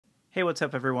Hey, what's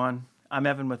up everyone? I'm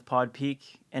Evan with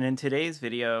ReaPeaks, and in today's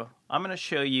video, I'm going to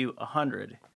show you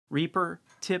 100 Reaper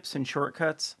tips and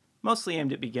shortcuts, mostly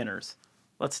aimed at beginners.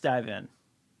 Let's dive in.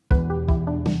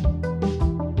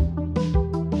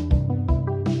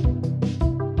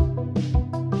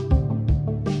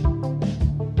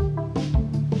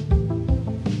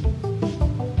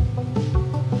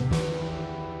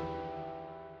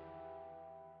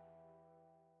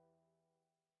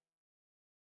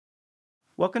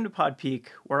 Welcome to ReaPeaks,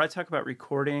 where I talk about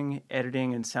recording,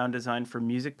 editing, and sound design for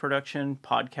music production,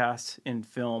 podcasts, and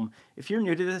film. If you're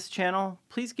new to this channel,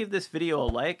 please give this video a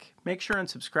like, make sure and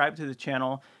subscribe to the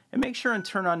channel, and make sure and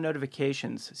turn on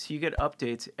notifications so you get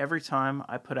updates every time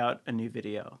I put out a new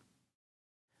video.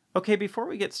 Okay, before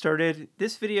we get started,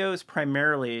 this video is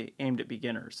primarily aimed at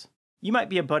beginners. You might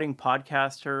be a budding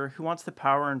podcaster who wants the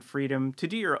power and freedom to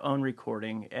do your own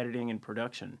recording, editing, and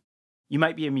production. You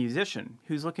might be a musician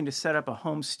who's looking to set up a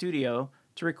home studio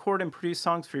to record and produce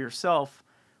songs for yourself,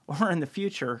 or in the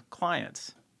future,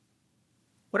 clients.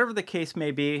 Whatever the case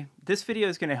may be, this video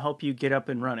is going to help you get up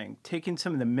and running, taking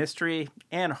some of the mystery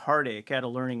and heartache out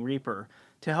of learning Reaper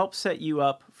to help set you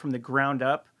up from the ground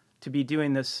up to be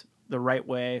doing this the right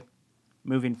way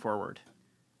moving forward.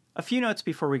 A few notes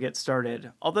before we get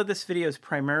started. Although this video is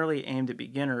primarily aimed at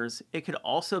beginners, it could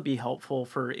also be helpful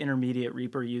for intermediate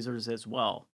Reaper users as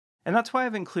well. And that's why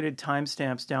I've included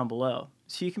timestamps down below,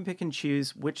 so you can pick and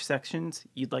choose which sections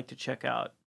you'd like to check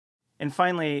out. And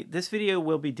finally, this video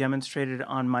will be demonstrated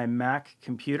on my Mac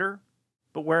computer,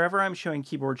 but wherever I'm showing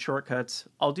keyboard shortcuts,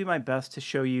 I'll do my best to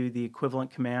show you the equivalent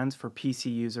commands for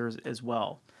PC users as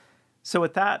well. So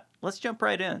with that, let's jump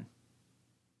right in.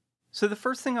 So the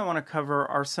first thing I want to cover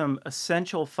are some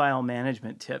essential file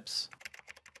management tips.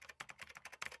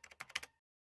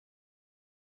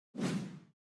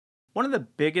 One of the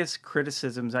biggest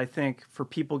criticisms, I think, for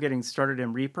people getting started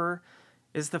in Reaper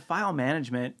is the file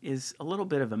management is a little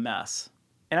bit of a mess.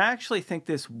 And I actually think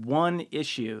this one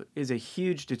issue is a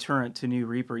huge deterrent to new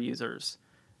Reaper users.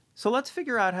 So let's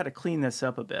figure out how to clean this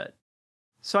up a bit.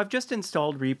 So I've just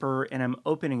installed Reaper and I'm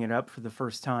opening it up for the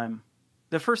first time.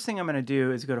 The first thing I'm going to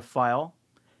do is go to File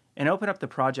and open up the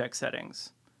project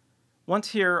settings. Once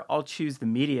here, I'll choose the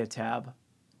Media tab,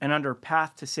 and under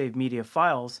Path to Save Media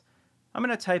Files, I'm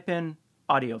going to type in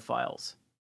audio files.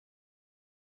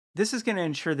 This is going to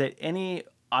ensure that any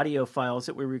audio files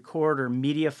that we record or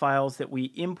media files that we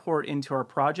import into our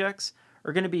projects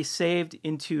are going to be saved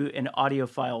into an audio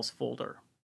files folder.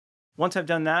 Once I've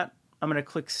done that, I'm going to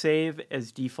click Save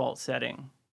as default setting.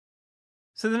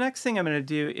 So the next thing I'm going to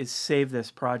do is save this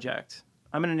project.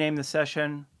 I'm going to name the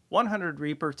session 100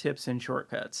 Reaper Tips and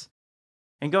Shortcuts,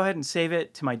 and go ahead and save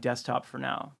it to my desktop for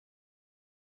now.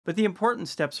 But the important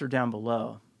steps are down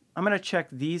below. I'm going to check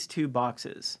these two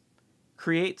boxes.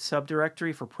 Create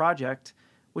subdirectory for project,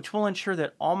 which will ensure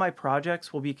that all my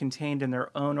projects will be contained in their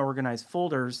own organized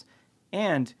folders,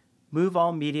 and move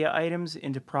all media items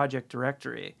into project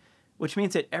directory, which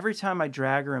means that every time I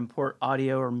drag or import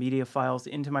audio or media files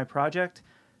into my project,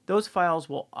 those files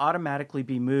will automatically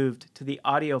be moved to the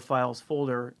audio files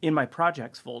folder in my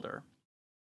projects folder.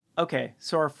 Okay,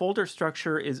 so our folder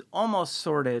structure is almost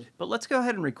sorted, but let's go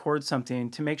ahead and record something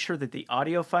to make sure that the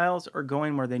audio files are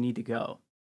going where they need to go.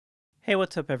 Hey,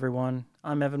 what's up everyone?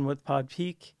 I'm Evan with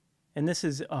ReaPeaks, and this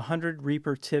is 100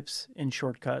 Reaper Tips and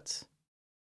Shortcuts.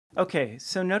 Okay,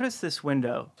 so notice this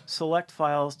window, Select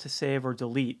Files to Save or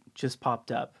Delete, just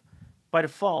popped up. By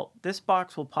default, this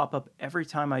box will pop up every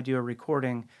time I do a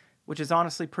recording, which is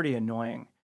honestly pretty annoying.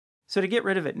 So to get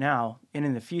rid of it now, and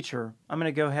in the future, I'm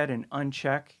going to go ahead and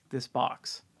uncheck this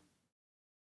box.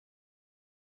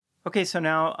 Okay, so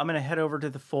now I'm going to head over to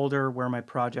the folder where my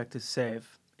project is saved.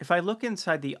 If I look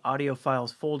inside the audio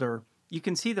files folder, you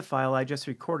can see the file I just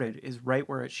recorded is right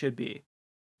where it should be.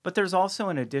 But there's also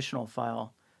an additional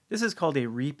file. This is called a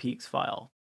ReaPeaks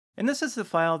file. And this is the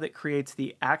file that creates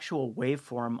the actual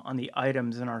waveform on the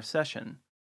items in our session.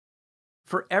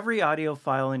 For every audio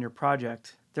file in your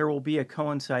project, there will be a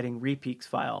coinciding ReaPeaks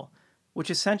file,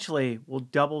 which essentially will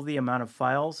double the amount of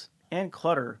files and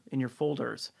clutter in your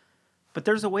folders. But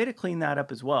there's a way to clean that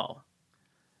up as well.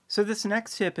 So this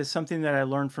next tip is something that I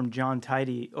learned from John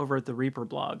Tidy over at the Reaper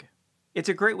blog. It's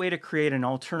a great way to create an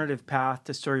alternative path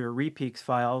to store your ReaPeaks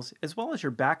files as well as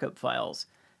your backup files,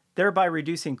 thereby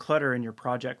reducing clutter in your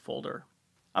project folder.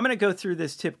 I'm going to go through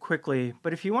this tip quickly,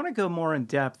 but if you want to go more in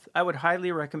depth, I would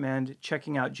highly recommend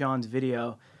checking out John's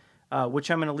video,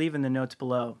 which I'm going to leave in the notes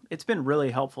below. It's been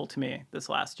really helpful to me this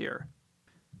last year.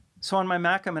 So on my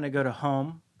Mac, I'm going to go to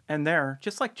Home, and there,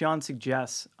 just like John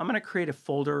suggests, I'm going to create a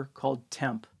folder called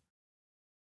Temp.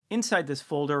 Inside this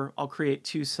folder, I'll create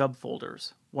two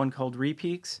subfolders, one called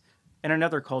ReaPeaks and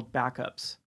another called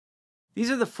Backups. These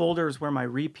are the folders where my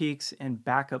ReaPeaks and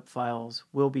backup files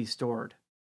will be stored.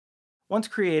 Once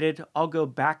created, I'll go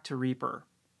back to Reaper.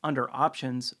 Under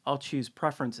Options, I'll choose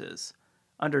Preferences.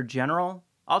 Under General,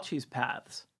 I'll choose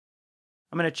Paths.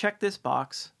 I'm going to check this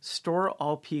box, Store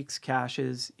all Peaks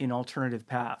caches in alternative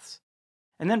paths,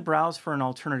 and then browse for an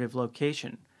alternative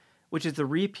location, which is the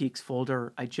ReaPeaks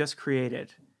folder I just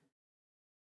created.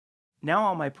 Now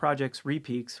all my project's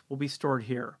ReaPeaks will be stored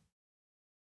here.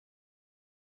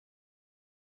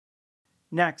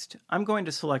 Next, I'm going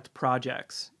to select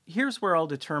Projects. Here's where I'll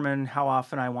determine how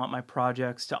often I want my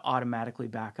projects to automatically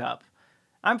back up.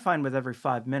 I'm fine with every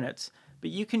 5 minutes, but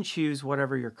you can choose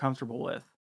whatever you're comfortable with.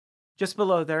 Just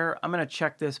below there, I'm going to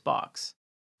check this box.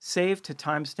 Save to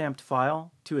timestamped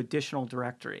file to additional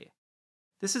directory.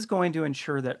 This is going to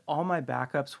ensure that all my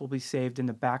backups will be saved in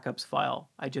the Backups file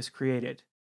I just created.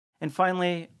 And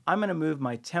finally, I'm going to move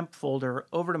my Temp folder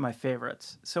over to my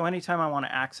favorites, so anytime I want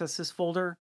to access this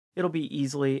folder, it'll be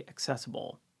easily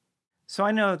accessible. So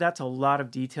I know that's a lot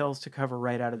of details to cover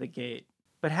right out of the gate,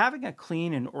 but having a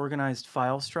clean and organized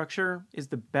file structure is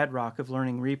the bedrock of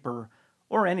learning Reaper,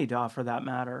 or any DAW for that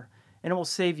matter, and it will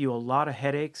save you a lot of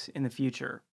headaches in the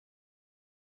future.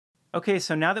 Okay,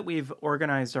 so now that we've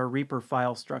organized our Reaper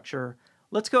file structure,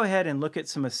 let's go ahead and look at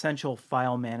some essential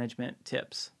file management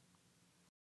tips.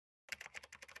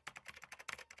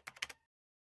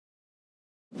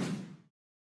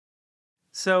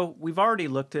 So we've already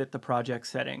looked at the project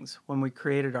settings when we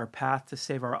created our path to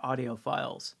save our audio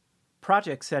files.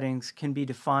 Project settings can be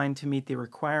defined to meet the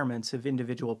requirements of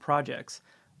individual projects,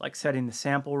 like setting the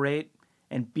sample rate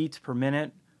and beats per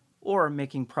minute, or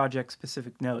making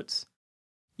project-specific notes.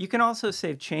 You can also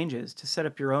save changes to set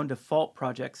up your own default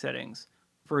project settings.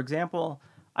 For example,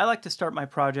 I like to start my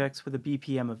projects with a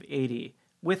BPM of 80,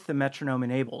 with the metronome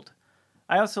enabled.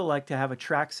 I also like to have a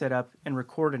track setup and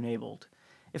record enabled.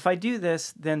 If I do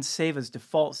this, then save as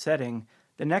default setting,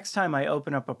 the next time I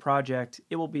open up a project,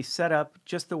 it will be set up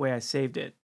just the way I saved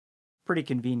it. Pretty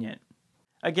convenient.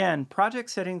 Again, project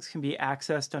settings can be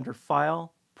accessed under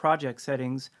File, Project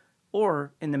Settings,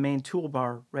 or in the main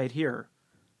toolbar right here.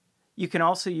 You can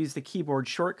also use the keyboard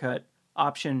shortcut,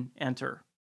 Option Enter.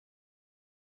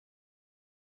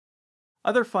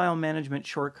 Other file management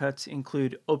shortcuts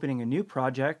include opening a new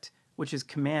project, which is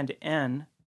Command N,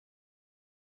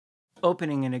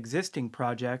 opening an existing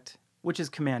project, which is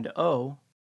Command O,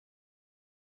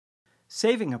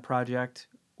 saving a project,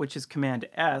 which is Command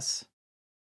S,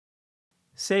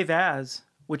 save as,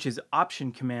 which is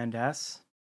Option Command S,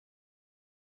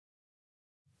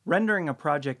 rendering a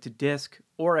project to disk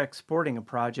or exporting a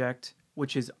project,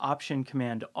 which is Option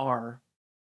Command R,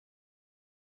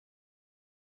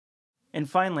 and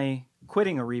finally,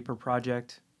 quitting a Reaper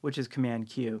project, which is Command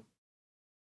Q.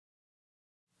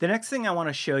 The next thing I want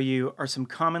to show you are some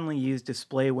commonly used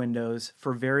display windows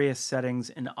for various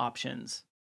settings and options.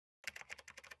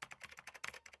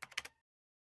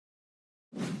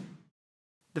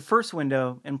 The first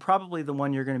window, and probably the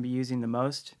one you're going to be using the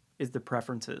most, is the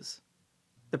Preferences.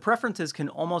 The Preferences can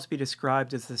almost be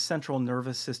described as the central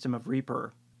nervous system of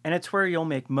Reaper, and it's where you'll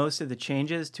make most of the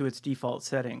changes to its default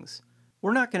settings.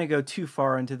 We're not going to go too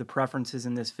far into the preferences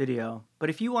in this video,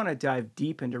 but if you want to dive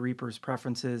deep into Reaper's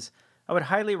preferences, I would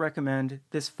highly recommend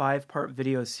this 5-part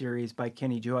video series by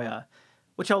Kenny Joya,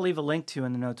 which I'll leave a link to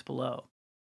in the notes below.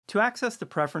 To access the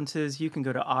preferences, you can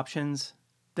go to Options,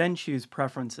 then choose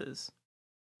Preferences.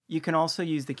 You can also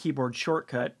use the keyboard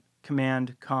shortcut,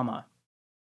 Command, Comma.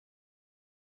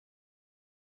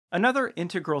 Another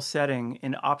integral setting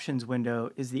in Options window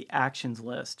is the Actions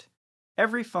list.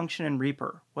 Every function in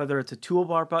Reaper, whether it's a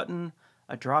toolbar button,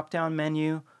 a drop-down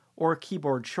menu, or a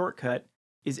keyboard shortcut,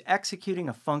 is executing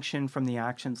a function from the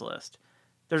actions list.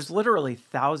 There's literally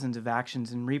thousands of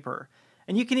actions in Reaper,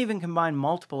 and you can even combine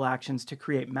multiple actions to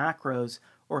create macros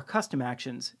or custom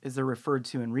actions, as they're referred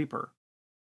to in Reaper.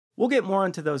 We'll get more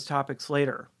into those topics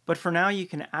later, but for now you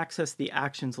can access the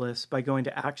actions list by going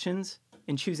to Actions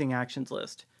and choosing Actions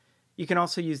List. You can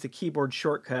also use the keyboard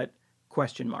shortcut,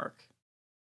 $.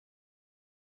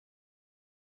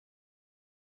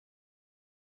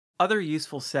 Other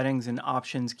useful settings in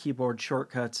Options keyboard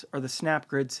shortcuts are the Snap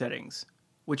Grid settings,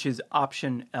 which is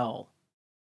Option L.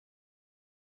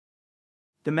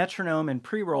 The metronome and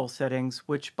pre-roll settings,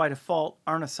 which by default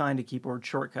aren't assigned a keyboard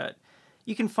shortcut.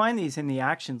 You can find these in the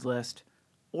Actions list,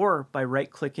 or by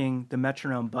right-clicking the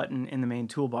metronome button in the main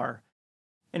toolbar.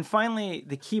 And finally,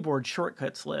 the keyboard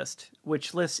shortcuts list,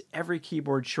 which lists every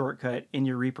keyboard shortcut in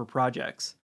your Reaper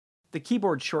projects. The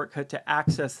keyboard shortcut to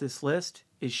access this list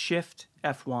is Shift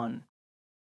F1.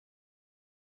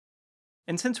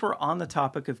 And since we're on the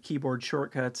topic of keyboard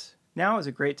shortcuts, Now is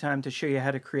a great time to show you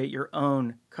how to create your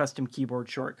own custom keyboard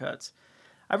shortcuts.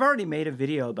 I've already made a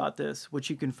video about this, which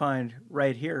you can find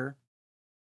right here.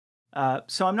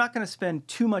 So I'm not going to spend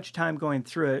too much time going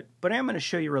through it, but I am going to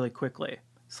show you really quickly.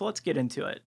 So let's get into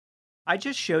it. I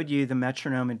just showed you the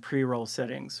metronome and pre-roll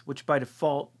settings, which by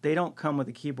default, they don't come with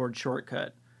a keyboard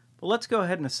shortcut. But let's go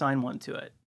ahead and assign one to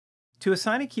it. To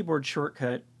assign a keyboard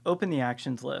shortcut, open the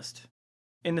actions list.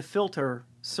 In the filter,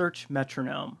 search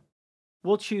metronome.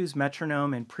 We'll choose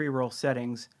metronome and pre-roll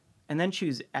settings, and then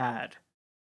choose add.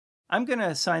 I'm going to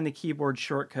assign the keyboard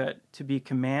shortcut to be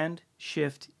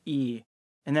Command-Shift-E,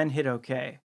 and then hit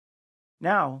OK.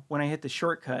 Now, when I hit the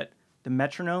shortcut, the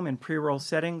metronome and pre-roll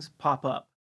settings pop up.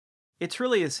 It's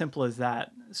really as simple as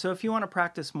that, so if you want to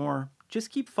practice more,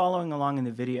 just keep following along in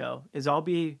the video, as I'll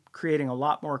be creating a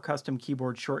lot more custom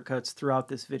keyboard shortcuts throughout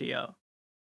this video.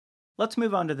 Let's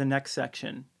move on to the next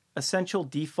section, Essential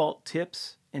Default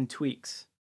Tips and Tweaks.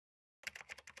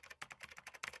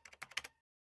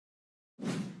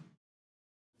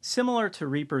 Similar to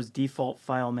Reaper's default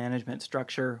file management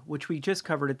structure, which we just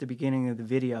covered at the beginning of the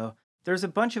video, there's a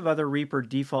bunch of other Reaper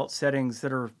default settings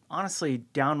that are honestly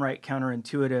downright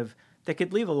counterintuitive that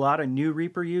could leave a lot of new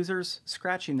Reaper users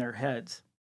scratching their heads.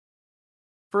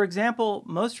 For example,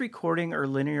 most recording or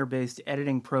linear-based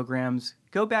editing programs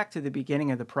go back to the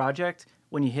beginning of the project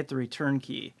when you hit the return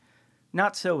key.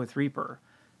 Not so with Reaper.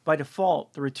 By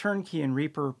default, the return key in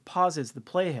Reaper pauses the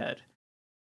playhead.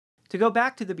 To go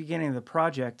back to the beginning of the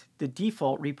project, the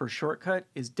default Reaper shortcut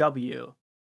is W.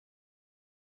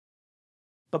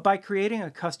 But by creating a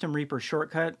custom Reaper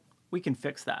shortcut, we can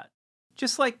fix that.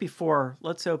 Just like before,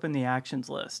 let's open the actions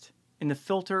list. In the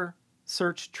filter,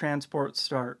 search Transport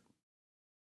Start.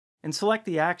 And select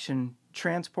the action,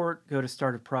 Transport Go to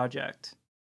Start a Project.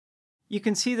 You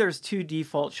can see there's two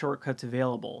default shortcuts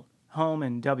available, Home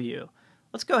and W.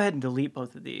 Let's go ahead and delete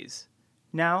both of these.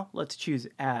 Now let's choose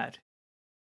Add.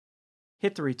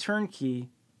 Hit the return key,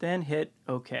 then hit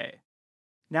OK.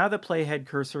 Now the playhead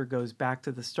cursor goes back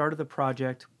to the start of the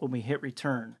project when we hit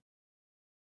return.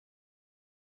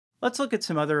 Let's look at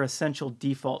some other essential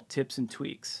default tips and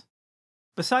tweaks.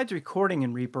 Besides recording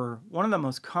in Reaper, one of the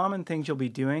most common things you'll be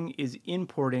doing is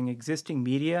importing existing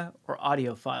media or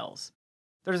audio files.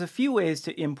 There's a few ways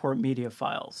to import media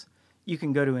files. You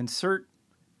can go to Insert,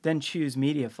 then choose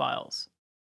Media Files.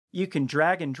 You can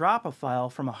drag and drop a file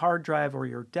from a hard drive or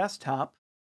your desktop.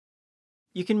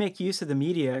 You can make use of the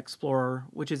Media Explorer,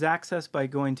 which is accessed by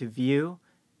going to View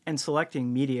and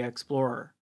selecting Media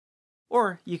Explorer.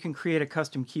 Or you can create a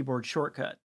custom keyboard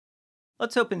shortcut.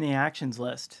 Let's open the actions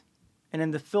list, and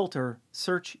in the filter,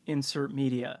 search Insert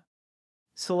Media.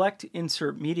 Select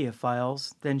Insert Media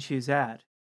Files, then choose Add.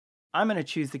 I'm going to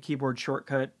choose the keyboard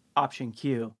shortcut Option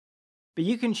Q, but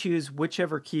you can choose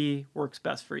whichever key works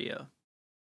best for you.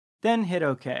 Then hit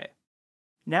OK.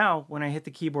 Now, when I hit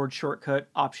the keyboard shortcut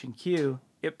Option Q,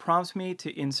 it prompts me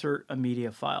to insert a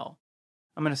media file.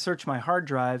 I'm going to search my hard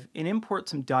drive and import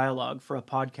some dialogue for a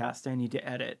podcast I need to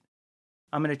edit.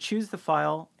 I'm going to choose the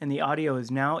file, and the audio is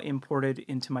now imported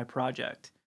into my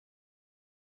project.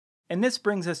 And this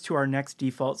brings us to our next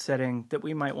default setting that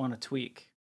we might want to tweak.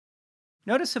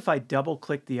 Notice if I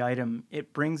double-click the item,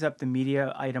 it brings up the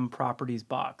Media Item Properties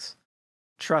box.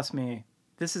 Trust me,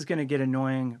 this is going to get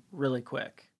annoying really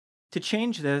quick. To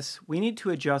change this, we need to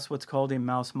adjust what's called a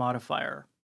mouse modifier.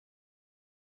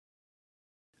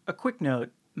 A quick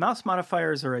note, mouse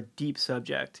modifiers are a deep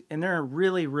subject, and they're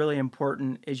really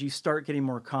important as you start getting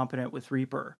more competent with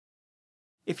Reaper.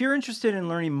 If you're interested in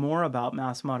learning more about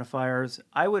mouse modifiers,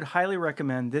 I would highly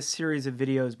recommend this series of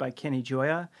videos by Kenny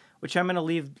Gioia, which I'm going to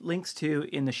leave links to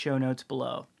in the show notes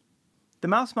below. The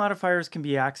mouse modifiers can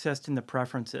be accessed in the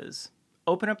Preferences.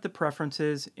 Open up the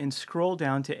Preferences and scroll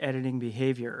down to Editing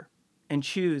Behavior, and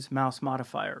choose Mouse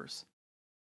Modifiers.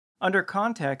 Under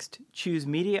Context, choose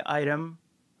Media Item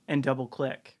and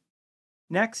double-click.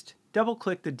 Next,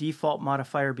 double-click the default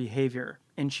modifier behavior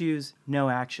and choose No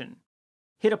Action.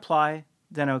 Hit Apply,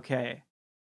 then OK.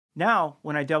 Now,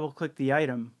 when I double-click the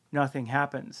item, nothing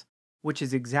happens, which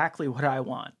is exactly what I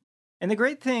want. And the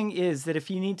great thing is that if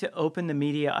you need to open the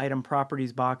Media Item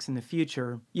Properties box in the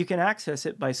future, you can access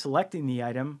it by selecting the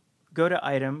item, go to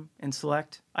Item, and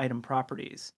select Item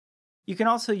Properties. You can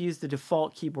also use the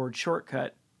default keyboard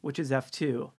shortcut, which is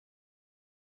F2.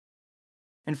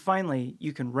 And finally,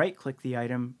 you can right-click the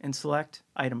item and select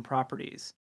Item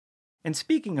Properties. And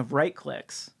speaking of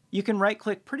right-clicks, you can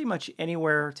right-click pretty much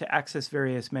anywhere to access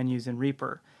various menus in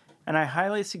Reaper, and I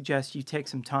highly suggest you take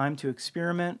some time to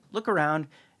experiment, look around,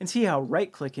 and see how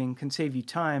right-clicking can save you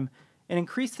time and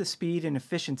increase the speed and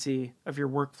efficiency of your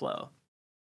workflow.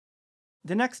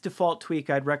 The next default tweak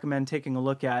I'd recommend taking a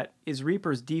look at is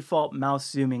Reaper's default mouse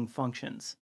zooming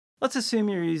functions. Let's assume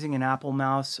you're using an Apple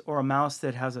mouse or a mouse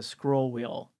that has a scroll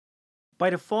wheel. By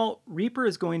default, Reaper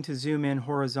is going to zoom in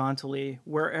horizontally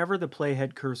wherever the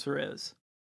playhead cursor is.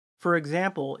 For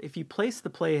example, if you place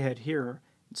the playhead here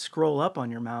and scroll up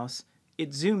on your mouse, it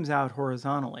zooms out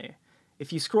horizontally.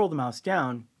 If you scroll the mouse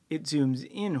down, it zooms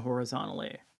in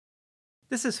horizontally.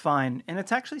 This is fine, and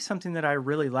it's actually something that I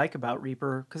really like about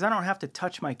Reaper because I don't have to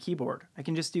touch my keyboard. I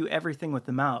can just do everything with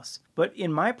the mouse. But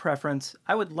in my preference,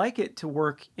 I would like it to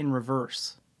work in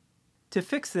reverse. To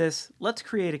fix this, let's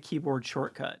create a keyboard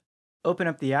shortcut. Open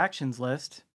up the Actions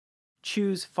list,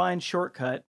 choose Find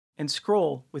Shortcut, and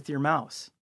scroll with your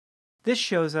mouse. This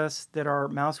shows us that our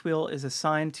mouse wheel is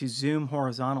assigned to zoom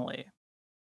horizontally.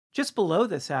 Just below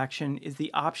this action is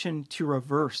the option to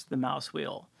reverse the mouse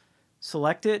wheel.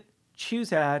 Select it,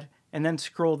 choose Add, and then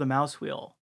scroll the mouse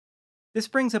wheel. This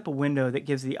brings up a window that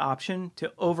gives the option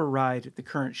to override the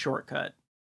current shortcut.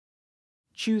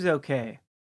 Choose OK.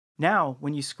 Now,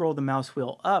 when you scroll the mouse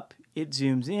wheel up, it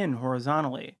zooms in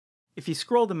horizontally. If you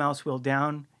scroll the mouse wheel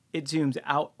down, it zooms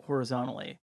out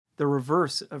horizontally, the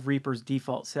reverse of Reaper's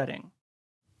default setting.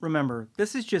 Remember,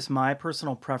 this is just my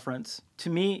personal preference. To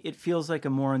me, it feels like a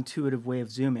more intuitive way of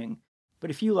zooming. But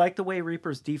if you like the way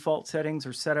Reaper's default settings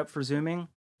are set up for zooming,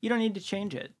 you don't need to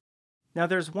change it. Now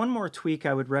there's one more tweak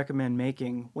I would recommend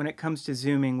making when it comes to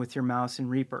zooming with your mouse in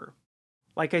Reaper.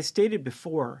 Like I stated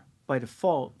before, by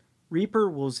default, Reaper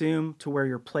will zoom to where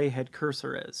your playhead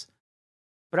cursor is.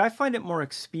 But I find it more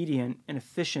expedient and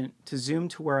efficient to zoom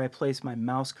to where I place my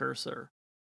mouse cursor.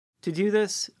 To do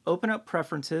this, open up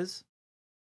Preferences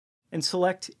and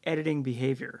select Editing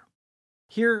Behavior.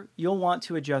 Here, you'll want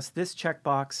to adjust this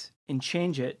checkbox and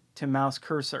change it to Mouse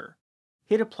Cursor.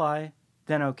 Hit Apply,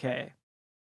 then OK.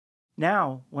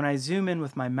 Now, when I zoom in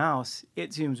with my mouse,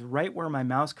 it zooms right where my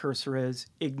mouse cursor is,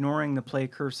 ignoring the play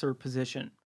cursor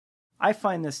position. I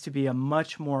find this to be a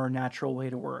much more natural way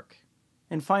to work.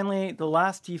 And finally, the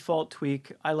last default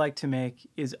tweak I like to make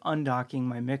is undocking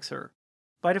my mixer.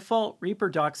 By default, Reaper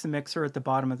docks the mixer at the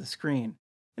bottom of the screen.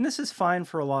 And this is fine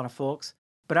for a lot of folks,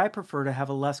 but I prefer to have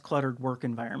a less cluttered work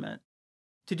environment.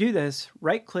 To do this,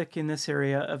 right-click in this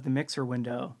area of the mixer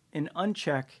window and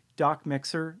uncheck Dock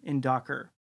Mixer in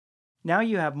Docker. Now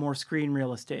you have more screen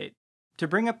real estate. To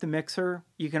bring up the mixer,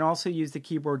 you can also use the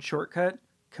keyboard shortcut,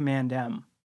 Command-M.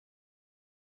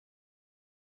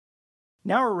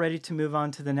 Now we're ready to move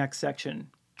on to the next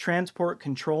section, Transport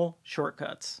Control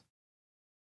Shortcuts.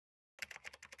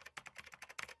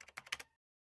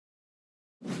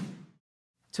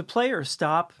 To play or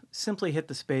stop, simply hit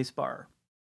the spacebar.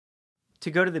 To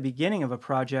go to the beginning of a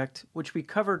project, which we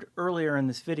covered earlier in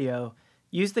this video,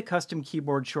 use the custom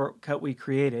keyboard shortcut we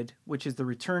created, which is the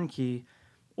return key,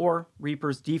 or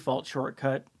Reaper's default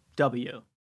shortcut, W.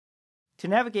 To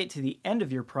navigate to the end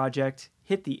of your project,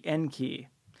 hit the N key.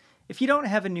 If you don't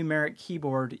have a numeric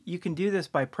keyboard, you can do this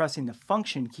by pressing the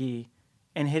Function key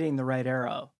and hitting the right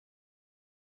arrow.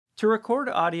 To record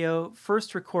audio,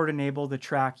 first record enable the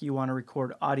track you want to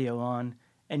record audio on,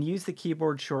 and use the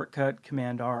keyboard shortcut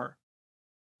Command-R.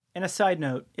 And a side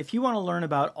note, if you want to learn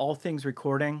about all things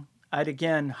recording, I'd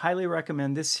again highly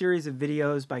recommend this series of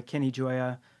videos by Kenny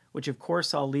Gioia, which of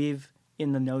course I'll leave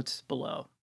in the notes below.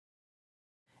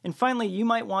 And finally, you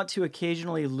might want to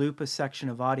occasionally loop a section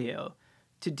of audio.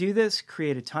 To do this,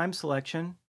 create a time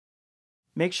selection,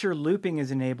 make sure looping is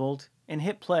enabled, and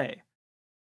hit play.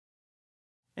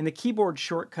 And the keyboard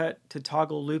shortcut to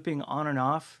toggle looping on and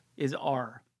off is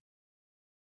R.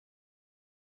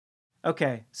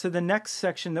 Okay, so the next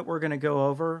section that we're going to go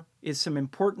over is some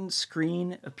important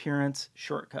screen appearance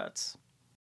shortcuts.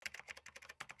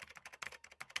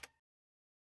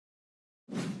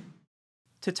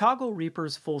 To toggle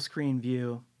Reaper's full screen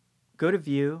view, go to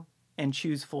View and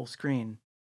choose Full Screen.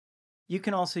 You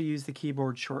can also use the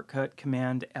keyboard shortcut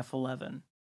Command F11.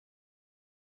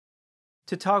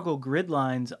 To toggle grid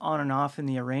lines on and off in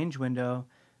the Arrange window,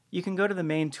 you can go to the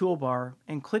main toolbar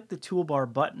and click the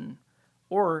toolbar button,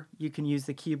 or you can use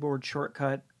the keyboard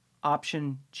shortcut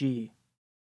Option G.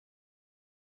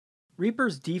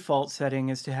 Reaper's default setting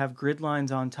is to have grid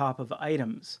lines on top of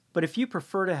items, but if you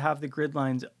prefer to have the grid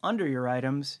lines under your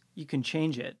items, you can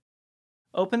change it.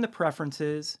 Open the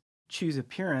Preferences, choose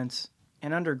Appearance,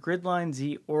 and under Grid Line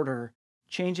Z Order,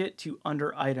 change it to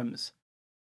Under Items.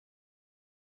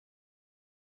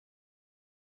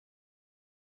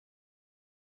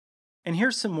 And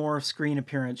here's some more screen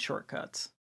appearance shortcuts.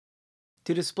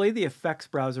 To display the Effects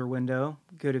Browser window,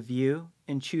 go to View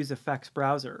and choose Effects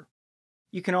Browser.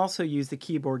 You can also use the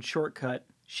keyboard shortcut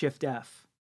Shift-F.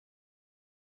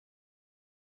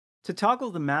 To toggle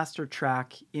the master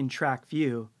track in Track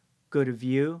View, go to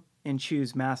View and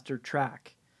choose Master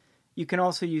Track. You can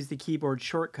also use the keyboard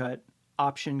shortcut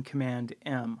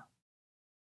Option-Command-M.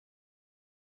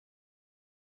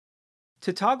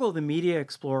 To toggle the Media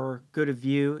Explorer, go to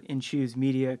View and choose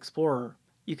Media Explorer.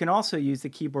 You can also use the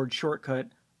keyboard shortcut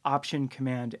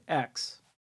Option-Command-X.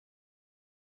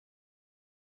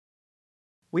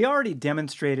 We already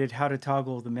demonstrated how to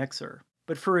toggle the mixer,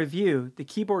 but for review, the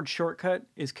keyboard shortcut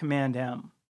is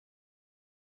Command-M.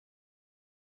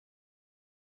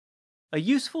 A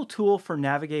useful tool for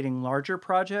navigating larger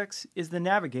projects is the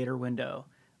Navigator window,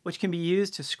 which can be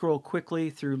used to scroll quickly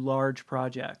through large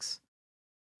projects.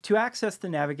 To access the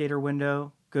Navigator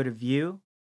window, go to View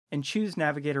and choose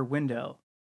Navigator Window,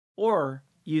 or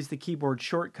use the keyboard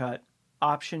shortcut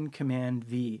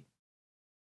Option-Command-V.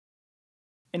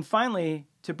 And finally,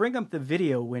 to bring up the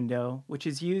Video window, which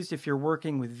is used if you're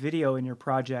working with video in your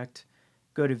project,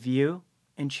 go to View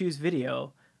and choose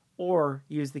Video, or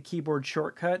use the keyboard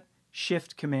shortcut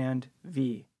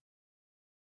Shift-Command-V.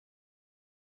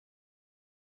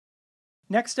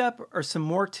 Next up are some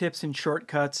more tips and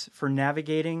shortcuts for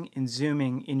navigating and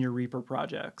zooming in your Reaper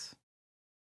projects.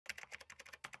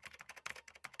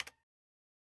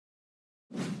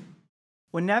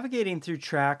 When navigating through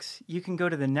tracks, you can go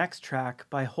to the next track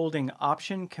by holding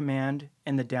Option, Command,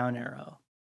 and the down arrow.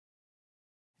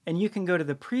 And you can go to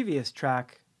the previous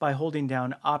track by holding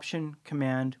down Option,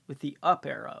 Command with the up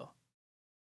arrow.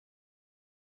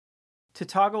 To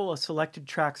toggle a selected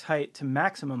track's height to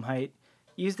maximum height,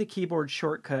 use the keyboard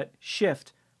shortcut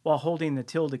Shift while holding the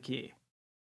tilde key.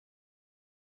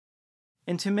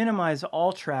 And to minimize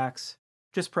all tracks,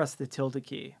 just press the tilde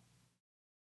key.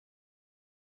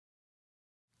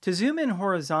 To zoom in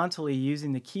horizontally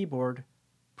using the keyboard,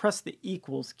 press the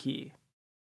equals key.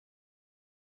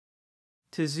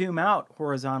 To zoom out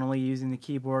horizontally using the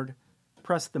keyboard,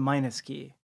 press the minus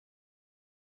key.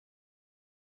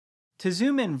 To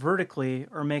zoom in vertically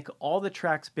or make all the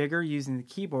tracks bigger using the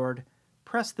keyboard,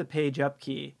 press the page up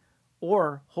key,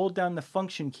 or hold down the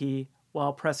function key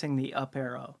while pressing the up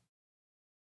arrow.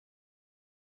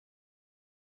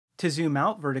 To zoom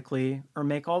out vertically or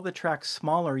make all the tracks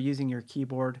smaller using your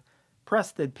keyboard,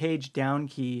 press the page down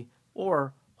key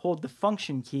or hold the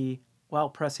function key while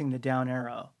pressing the down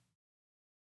arrow.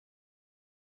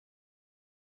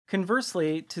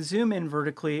 Conversely, to zoom in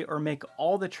vertically or make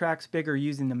all the tracks bigger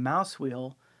using the mouse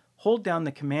wheel, hold down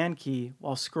the command key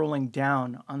while scrolling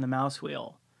down on the mouse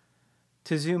wheel.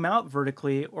 To zoom out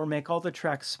vertically or make all the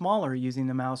tracks smaller using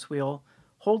the mouse wheel,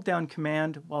 hold down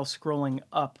command while scrolling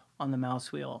up on the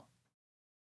mouse wheel.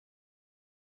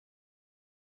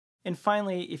 And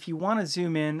finally, if you want to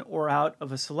zoom in or out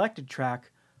of a selected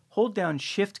track, hold down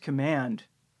Shift Command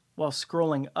while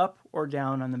scrolling up or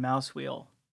down on the mouse wheel.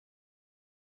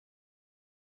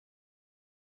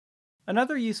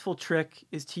 Another useful trick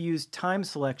is to use time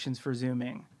selections for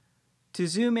zooming. To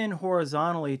zoom in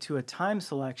horizontally to a time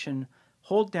selection,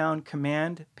 hold down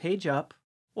Command Page Up,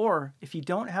 or if you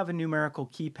don't have a numerical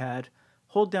keypad,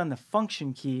 hold down the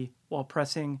function key while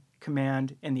pressing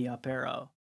Command and the up arrow.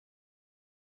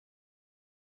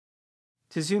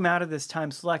 To zoom out of this time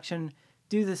selection,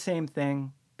 do the same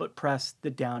thing, but press the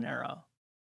down arrow.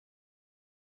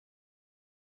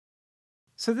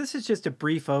 So this is just a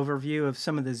brief overview of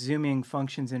some of the zooming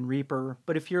functions in Reaper,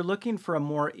 but if you're looking for a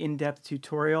more in-depth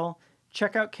tutorial,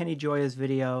 check out Kenny Joya's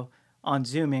video on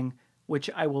zooming, which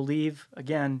I will leave,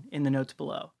 again, in the notes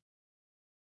below.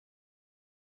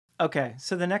 Okay,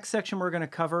 so the next section we're going to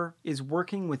cover is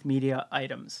working with media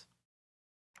items.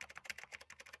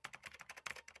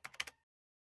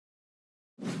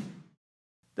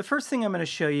 The first thing I'm going to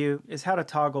show you is how to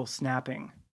toggle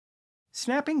snapping.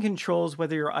 Snapping controls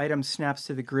whether your item snaps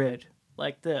to the grid,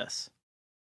 like this,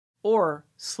 or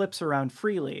slips around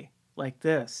freely, like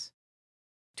this.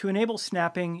 To enable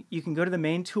snapping, you can go to the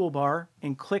main toolbar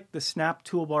and click the Snap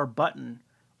Toolbar button,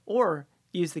 or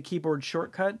use the keyboard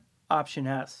shortcut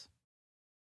Option-S.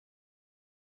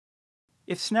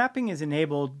 If snapping is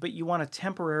enabled but you want to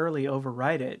temporarily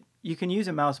override it, you can use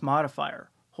a mouse modifier,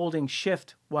 holding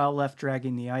Shift while left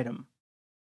dragging the item.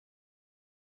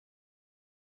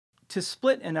 To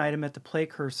split an item at the play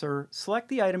cursor, select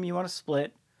the item you want to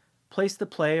split, place the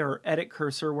play or edit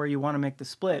cursor where you want to make the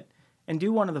split, and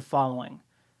do one of the following.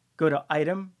 Go to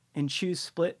Item and choose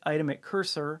Split Item at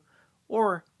Cursor,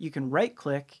 or you can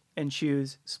right-click and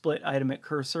choose Split Item at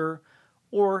Cursor,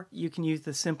 or you can use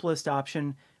the simplest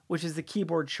option, which is the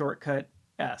keyboard shortcut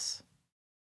S.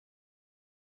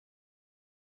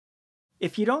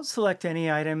 If you don't select any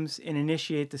items and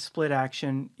initiate the split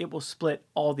action, it will split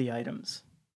all the items.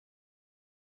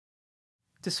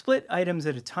 To split items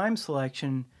at a time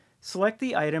selection, select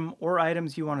the item or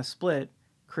items you want to split,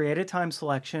 create a time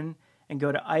selection, and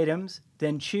go to Items,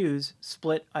 then choose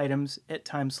Split Items at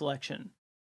Time Selection.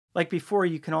 Like before,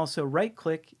 you can also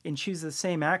right-click and choose the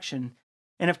same action,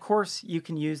 and of course, you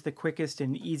can use the quickest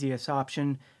and easiest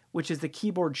option, which is the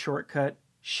keyboard shortcut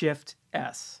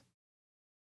Shift-S.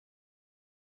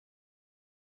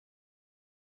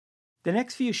 The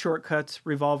next few shortcuts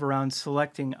revolve around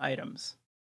selecting items.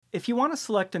 If you want to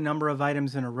select a number of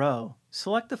items in a row,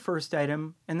 select the first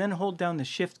item and then hold down the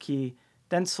Shift key,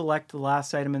 then select the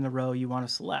last item in the row you want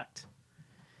to select.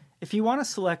 If you want to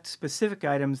select specific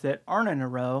items that aren't in a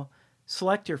row,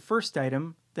 select your first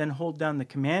item, then hold down the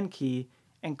Command key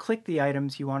and click the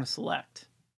items you want to select.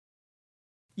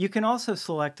 You can also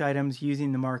select items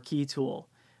using the Marquee tool,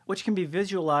 which can be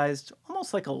visualized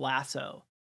almost like a lasso.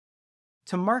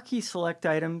 To marquee select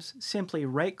items, simply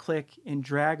right-click and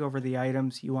drag over the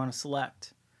items you want to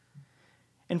select.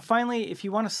 And finally, if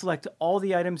you want to select all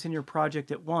the items in your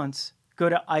project at once, go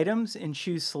to Items and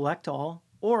choose Select All,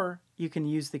 or you can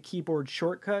use the keyboard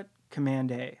shortcut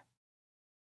Command-A.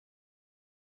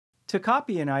 To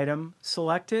copy an item,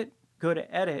 select it, go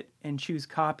to Edit, and choose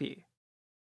Copy.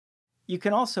 You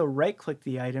can also right-click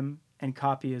the item and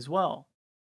copy as well.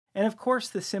 And of course,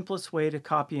 the simplest way to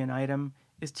copy an item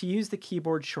is to use the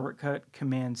keyboard shortcut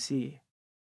Command-C.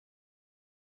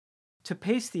 To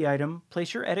paste the item,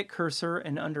 place your edit cursor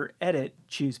and under Edit,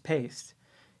 choose Paste.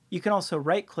 You can also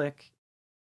right-click,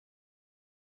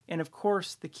 and of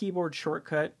course, the keyboard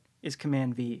shortcut is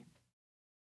Command-V.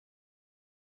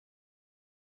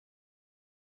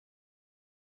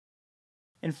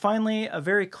 And finally, a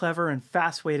very clever and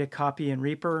fast way to copy in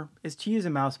Reaper is to use a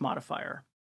mouse modifier.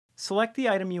 Select the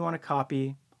item you want to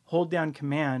copy, hold down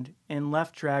Command, and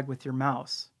left drag with your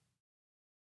mouse.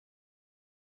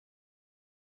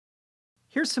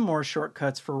 Here's some more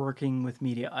shortcuts for working with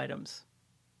media items.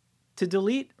 To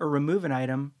delete or remove an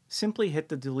item, simply hit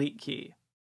the Delete key.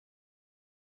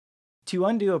 To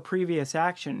undo a previous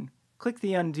action, click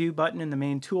the Undo button in the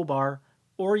main toolbar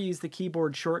or use the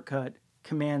keyboard shortcut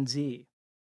Command-Z.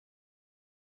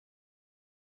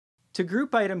 To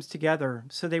group items together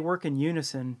so they work in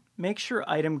unison, make sure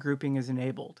item grouping is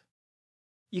enabled.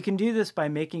 You can do this by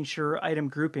making sure item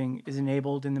grouping is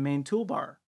enabled in the main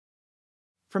toolbar.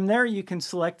 From there, you can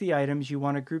select the items you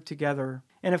want to group together,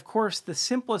 and of course, the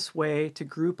simplest way to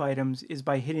group items is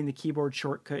by hitting the keyboard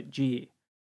shortcut G.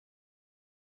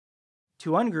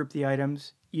 To ungroup the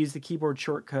items, use the keyboard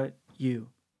shortcut U.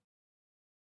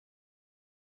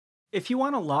 If you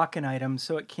want to lock an item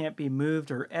so it can't be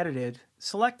moved or edited,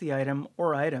 select the item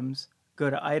or items, go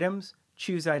to Items,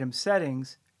 choose Item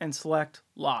Settings, and select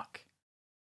Lock.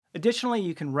 Additionally,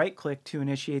 you can right-click to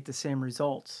initiate the same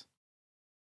results.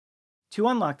 To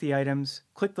unlock the items,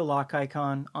 click the lock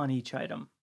icon on each item.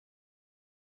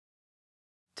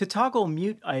 To toggle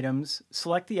mute items,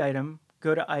 select the item,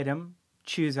 go to Item,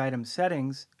 choose Item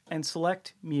Settings, and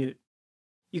select Mute.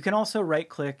 You can also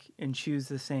right-click and choose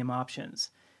the same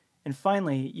options. And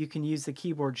finally, you can use the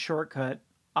keyboard shortcut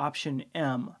Option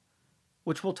M,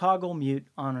 which will toggle mute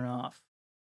on and off.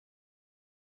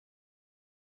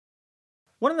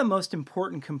 One of the most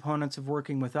important components of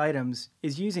working with items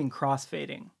is using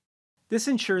crossfading. This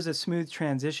ensures a smooth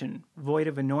transition, void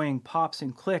of annoying pops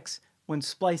and clicks when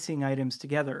splicing items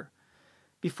together.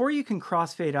 Before you can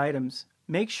crossfade items,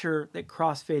 make sure that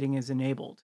crossfading is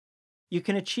enabled. You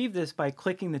can achieve this by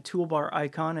clicking the toolbar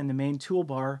icon in the main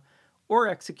toolbar or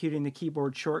executing the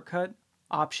keyboard shortcut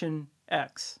Option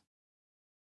X.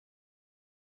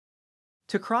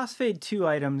 To crossfade two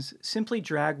items, simply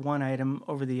drag one item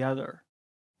over the other.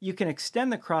 You can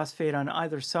extend the crossfade on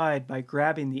either side by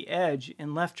grabbing the edge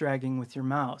and left dragging with your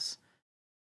mouse.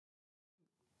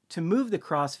 To move the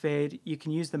crossfade, you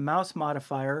can use the mouse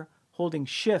modifier, holding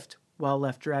Shift while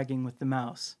left dragging with the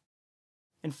mouse.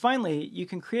 And finally, you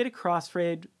can create a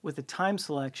crossfade with a time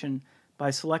selection by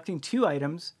selecting two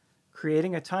items,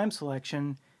 creating a time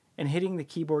selection, and hitting the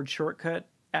keyboard shortcut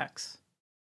X.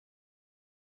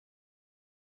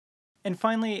 And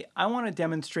finally, I want to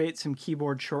demonstrate some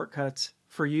keyboard shortcuts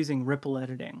for using ripple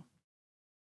editing.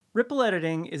 Ripple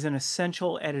editing is an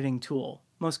essential editing tool,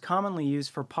 most commonly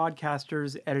used for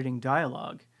podcasters editing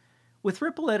dialogue. With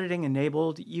ripple editing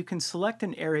enabled, you can select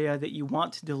an area that you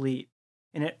want to delete,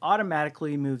 and it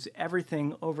automatically moves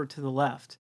everything over to the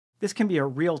left. This can be a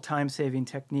real time-saving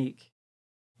technique.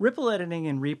 Ripple editing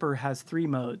in Reaper has three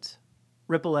modes: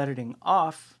 ripple editing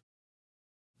off,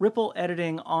 ripple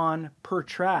editing on per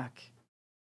track,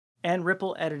 and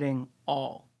ripple editing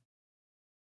all.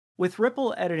 With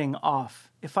ripple editing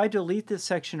off, if I delete this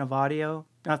section of audio,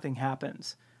 nothing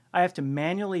happens. I have to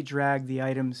manually drag the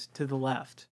items to the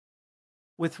left.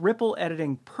 With ripple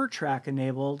editing per track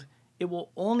enabled, it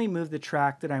will only move the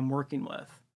track that I'm working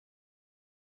with.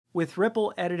 With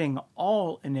ripple editing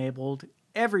all enabled,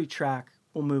 every track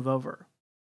will move over.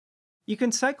 You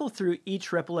can cycle through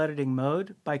each ripple editing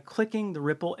mode by clicking the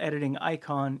ripple editing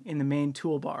icon in the main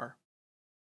toolbar.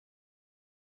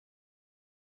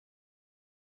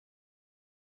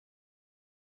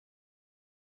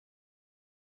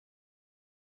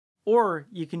 Or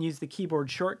you can use the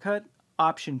keyboard shortcut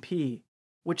Option P,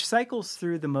 which cycles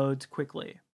through the modes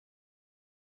quickly.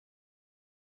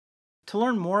 To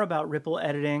learn more about ripple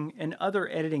editing and other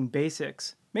editing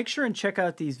basics, make sure and check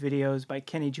out these videos by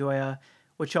Kenny Gioia,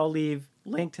 which I'll leave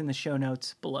linked in the show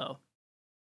notes below.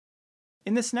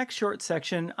 In this next short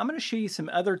section, I'm going to show you some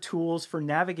other tools for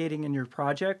navigating in your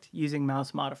project using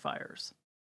mouse modifiers.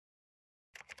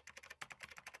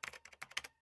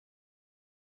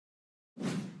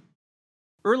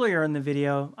 Earlier in the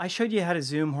video, I showed you how to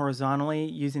zoom horizontally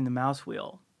using the mouse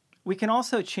wheel. We can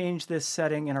also change this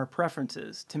setting in our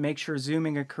preferences to make sure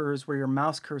zooming occurs where your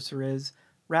mouse cursor is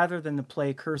rather than the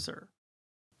play cursor.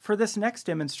 For this next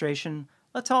demonstration,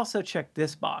 let's also check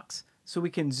this box so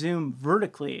we can zoom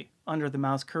vertically under the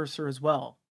mouse cursor as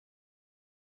well.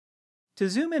 To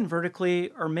zoom in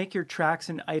vertically or make your tracks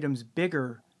and items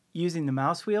bigger using the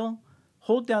mouse wheel,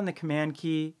 hold down the Command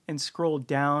key and scroll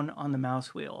down on the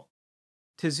mouse wheel.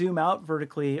 To zoom out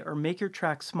vertically or make your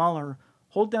track smaller,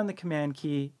 hold down the Command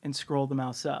key and scroll the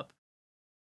mouse up.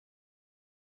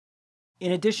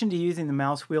 In addition to using the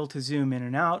mouse wheel to zoom in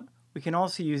and out, we can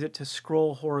also use it to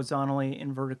scroll horizontally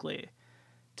and vertically.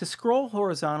 To scroll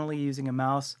horizontally using a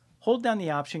mouse, hold down the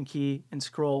Option key and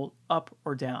scroll up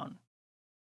or down.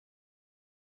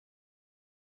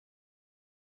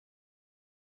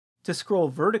 To scroll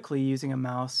vertically using a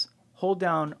mouse, hold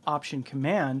down Option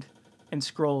Command and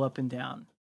scroll up and down.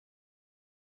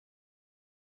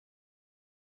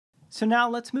 So now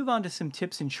let's move on to some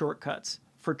tips and shortcuts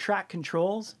for track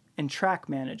controls and track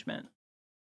management.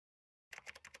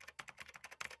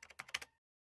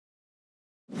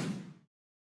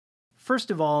 First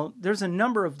of all, there's a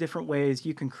number of different ways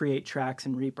you can create tracks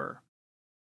in Reaper.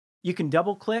 You can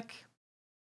double-click,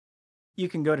 you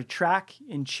can go to Track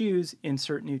and choose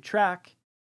Insert New Track,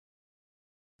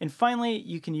 and finally,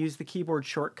 you can use the keyboard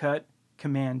shortcut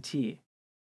Command-T.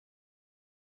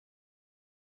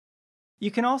 You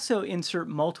can also insert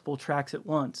multiple tracks at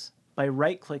once by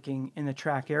right-clicking in the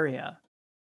track area.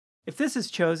 If this is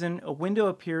chosen, a window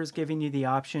appears giving you the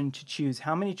option to choose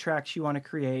how many tracks you want to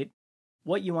create,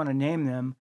 what you want to name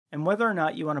them, and whether or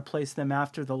not you want to place them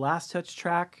after the last touch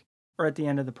track or at the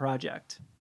end of the project.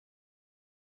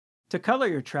 To color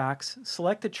your tracks,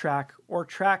 select the track or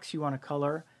tracks you want to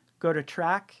color, go to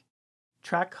Track,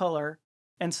 Track Color,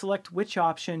 and select which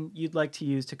option you'd like to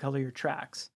use to color your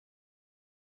tracks.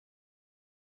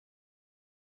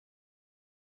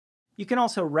 You can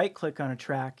also right-click on a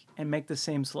track and make the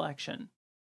same selection.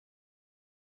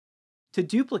 To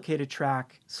duplicate a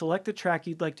track, select the track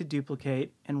you'd like to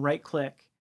duplicate and right-click.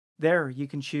 There, you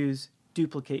can choose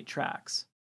Duplicate Tracks.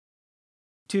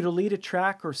 To delete a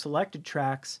track or selected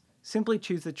tracks, simply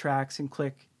choose the tracks and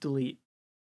click Delete.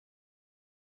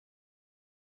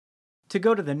 To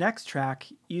go to the next track,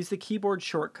 use the keyboard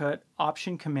shortcut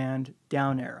Option-Command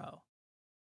down arrow.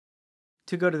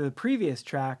 To go to the previous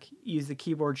track, use the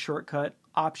keyboard shortcut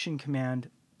Option-Command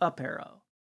up arrow.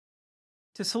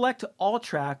 To select all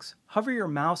tracks, hover your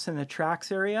mouse in the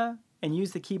tracks area and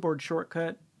use the keyboard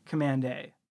shortcut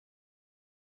Command-A.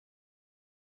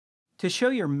 To show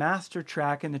your master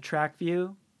track in the track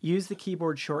view, use the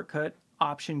keyboard shortcut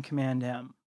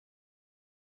Option-Command-M.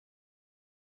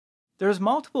 There's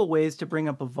multiple ways to bring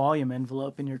up a volume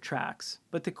envelope in your tracks,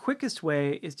 but the quickest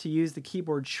way is to use the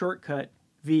keyboard shortcut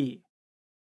V.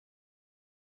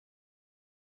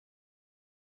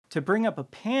 To bring up a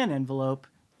pan envelope,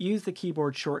 use the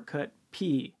keyboard shortcut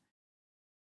P.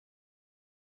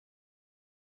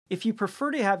 If you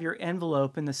prefer to have your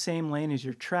envelope in the same lane as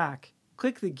your track,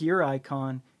 click the gear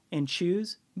icon and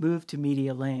choose Move to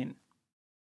Media Lane.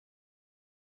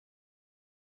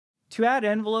 To add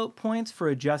envelope points for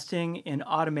adjusting and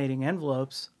automating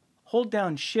envelopes, hold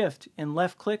down Shift and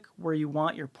left-click where you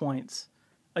want your points.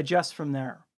 Adjust from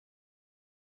there.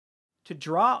 To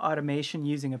draw automation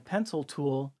using a pencil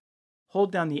tool,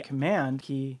 hold down the Command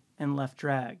key and left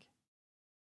drag.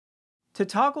 To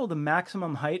toggle the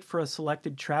maximum height for a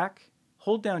selected track,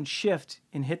 hold down Shift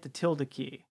and hit the tilde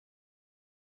key.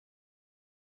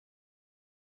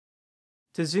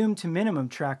 To zoom to minimum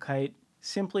track height,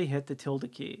 simply hit the tilde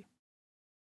key.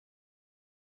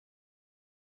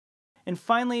 And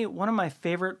finally, one of my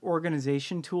favorite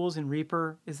organization tools in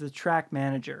Reaper is the Track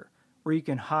Manager, where you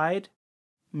can hide,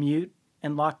 mute,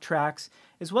 and lock tracks,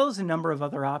 as well as a number of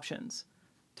other options.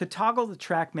 To toggle the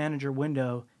Track Manager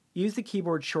window, use the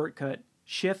keyboard shortcut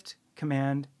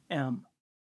Shift-Command-M.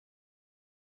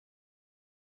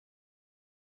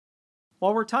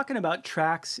 While we're talking about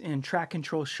tracks and track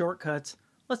control shortcuts,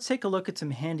 let's take a look at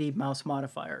some handy mouse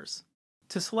modifiers.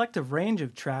 To select a range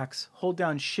of tracks, hold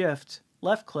down Shift,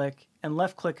 left-click, and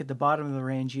left-click at the bottom of the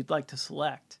range you'd like to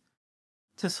select.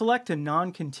 To select a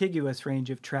non-contiguous range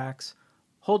of tracks,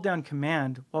 hold down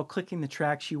Command while clicking the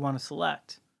tracks you want to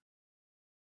select.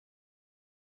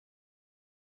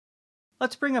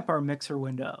 Let's bring up our mixer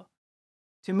window.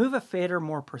 To move a fader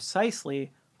more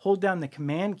precisely, hold down the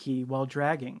Command key while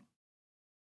dragging.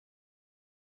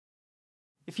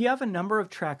 If you have a number of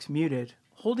tracks muted,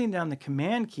 holding down the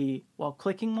Command key while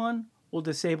clicking one will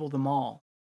disable them all.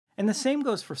 And the same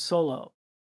goes for solo.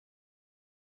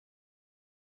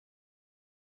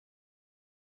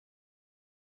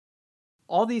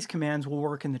 All these commands will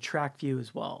work in the track view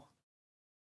as well.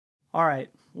 Alright,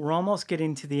 we're almost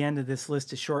getting to the end of this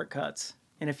list of shortcuts,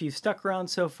 and if you've stuck around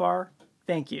so far,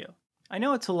 thank you. I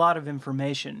know it's a lot of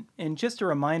information, and just a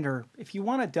reminder, if you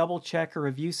want to double check or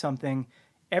review something,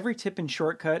 every tip and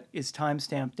shortcut is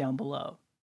timestamped down below.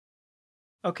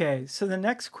 Okay, so the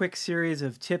next quick series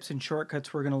of tips and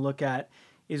shortcuts we're going to look at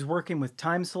is working with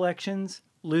time selections,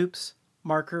 loops,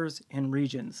 markers, and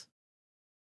regions.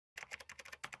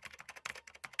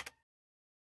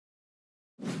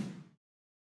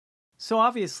 So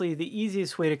obviously the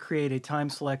easiest way to create a time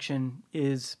selection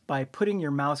is by putting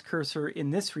your mouse cursor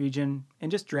in this region and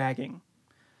just dragging.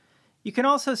 You can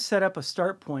also set up a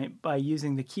start point by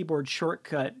using the keyboard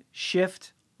shortcut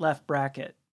Shift left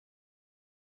bracket.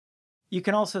 You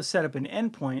can also set up an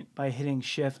endpoint by hitting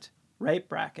Shift right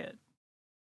bracket.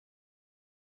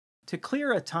 To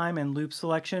clear a time and loop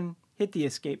selection, hit the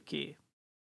Escape key.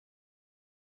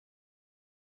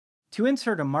 To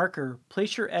insert a marker,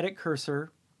 place your edit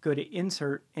cursor, go to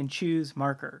Insert, and choose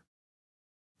Marker.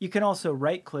 You can also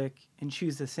right-click and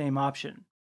choose the same option.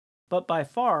 But by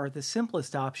far, the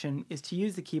simplest option is to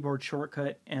use the keyboard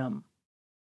shortcut M.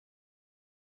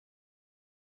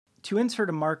 To insert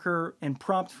a marker and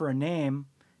prompt for a name,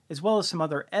 as well as some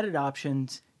other edit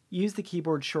options, use the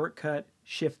keyboard shortcut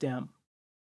Shift-M.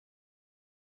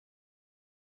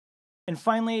 And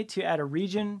finally, to add a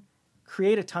region,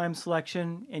 create a time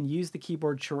selection and use the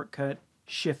keyboard shortcut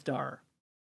Shift-R.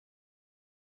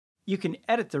 You can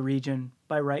edit the region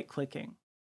by right-clicking.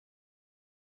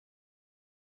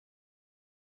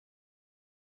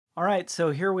 All right,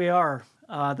 so here we are.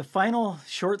 The final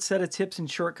short set of tips and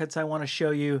shortcuts I want to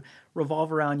show you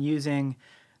revolve around using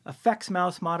effects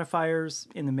mouse modifiers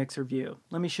in the mixer view.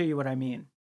 Let me show you what I mean.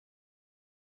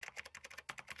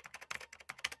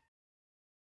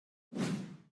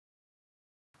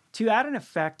 To add an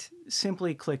effect,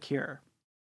 simply click here,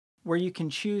 where you can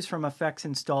choose from effects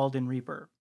installed in Reaper.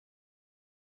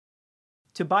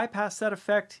 To bypass that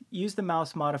effect, use the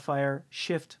mouse modifier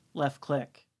Shift left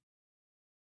click.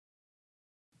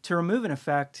 To remove an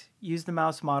effect, use the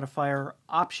mouse modifier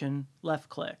Option left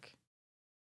click.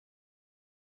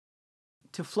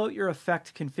 To float your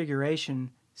effect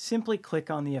configuration, simply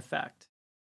click on the effect.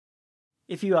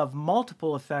 If you have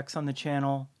multiple effects on the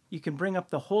channel, you can bring up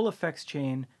the whole effects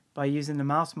chain by using the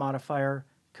mouse modifier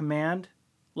Command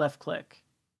left click.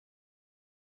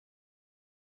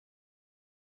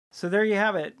 So there you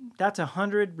have it. That's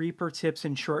 100 Reaper tips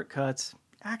and shortcuts.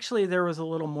 Actually, there was a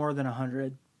little more than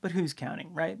 100, but who's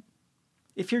counting, right?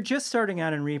 If you're just starting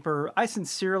out in Reaper, I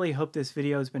sincerely hope this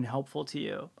video has been helpful to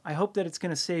you. I hope that it's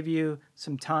going to save you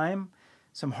some time,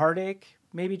 some heartache,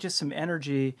 maybe just some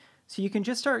energy, so you can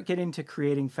just start getting to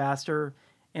creating faster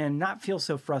and not feel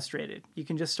so frustrated. You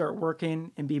can just start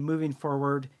working and be moving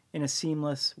forward in a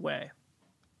seamless way.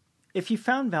 If you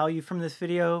found value from this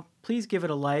video, please give it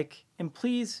a like, and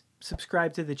please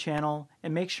subscribe to the channel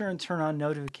and make sure and turn on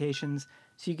notifications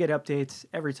so you get updates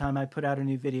every time I put out a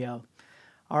new video.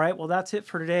 All right, well, that's it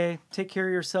for today. Take care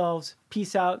of yourselves.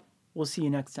 Peace out. We'll see you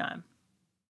next time.